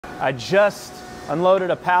I just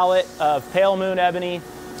unloaded a pallet of pale Moon Ebony,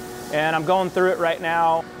 and I'm going through it right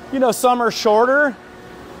now. You know, some are shorter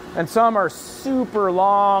and some are super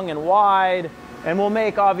long and wide, and we'll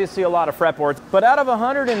make obviously a lot of fretboards. But out of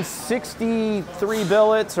 163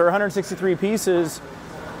 billets or 163 pieces,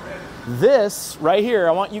 this right here,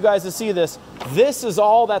 I want you guys to see this. This is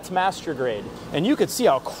all that's master grade. And you could see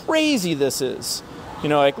how crazy this is. You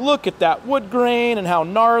know, like look at that wood grain and how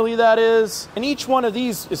gnarly that is. And each one of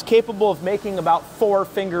these is capable of making about 4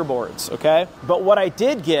 fingerboards, okay? But what I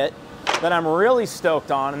did get that I'm really stoked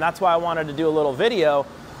on, and that's why I wanted to do a little video,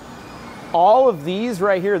 all of these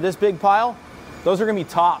right here, this big pile, those are gonna be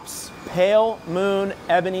tops. Pale Moon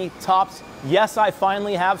Ebony tops. Yes, I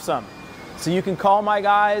finally have some. So you can call my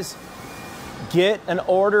guys, get an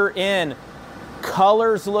order in.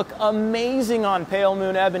 Colors look amazing on Pale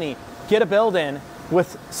Moon Ebony. Get a build in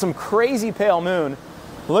with some crazy pale moon.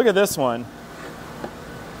 Look at this one.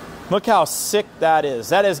 Look how sick that is.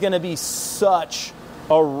 That is gonna be such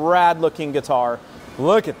a rad looking guitar.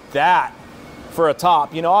 Look at that for a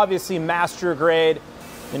top. You know, obviously master grade,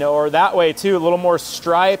 you know, or that way too, a little more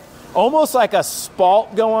stripe. Almost like a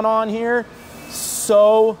spalt going on here.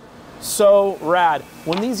 So rad.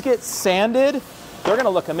 When these get sanded, they're gonna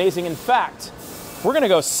look amazing. In fact, we're gonna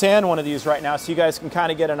go sand one of these right now so you guys can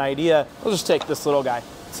kind of get an idea. We'll just take this little guy.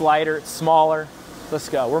 It's lighter, it's smaller. Let's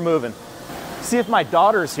go, we're moving. See if my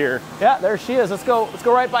daughter's here. Yeah, there she is. Let's go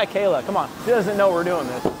right by Kayla. Come on, she doesn't know we're doing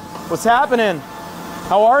this. What's happening?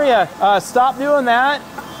 How are you? Stop doing that.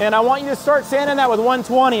 And I want you to start sanding that with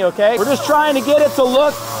 120, okay? We're just trying to get it to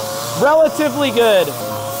look relatively good.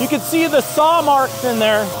 You can see the saw marks in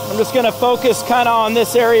there. I'm just gonna focus kind of on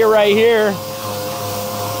this area right here.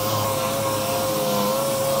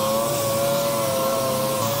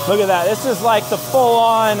 Look at that, this is like the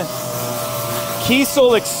full-on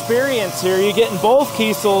Kiesel experience here. You're getting both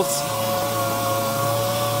Kiesels.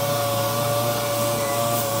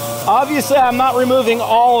 Obviously, I'm not removing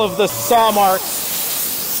all of the saw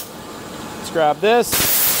marks. Let's grab this.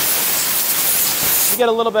 We get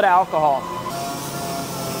a little bit of alcohol.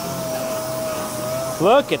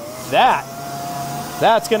 Look at that.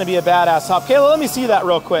 That's gonna be a badass top. Kayla, let me see that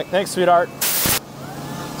real quick. Thanks, sweetheart.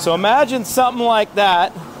 So imagine something like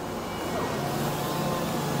that.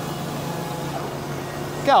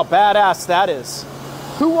 Look how badass that is.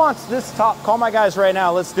 Who wants this top? Call my guys right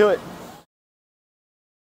now, let's do it.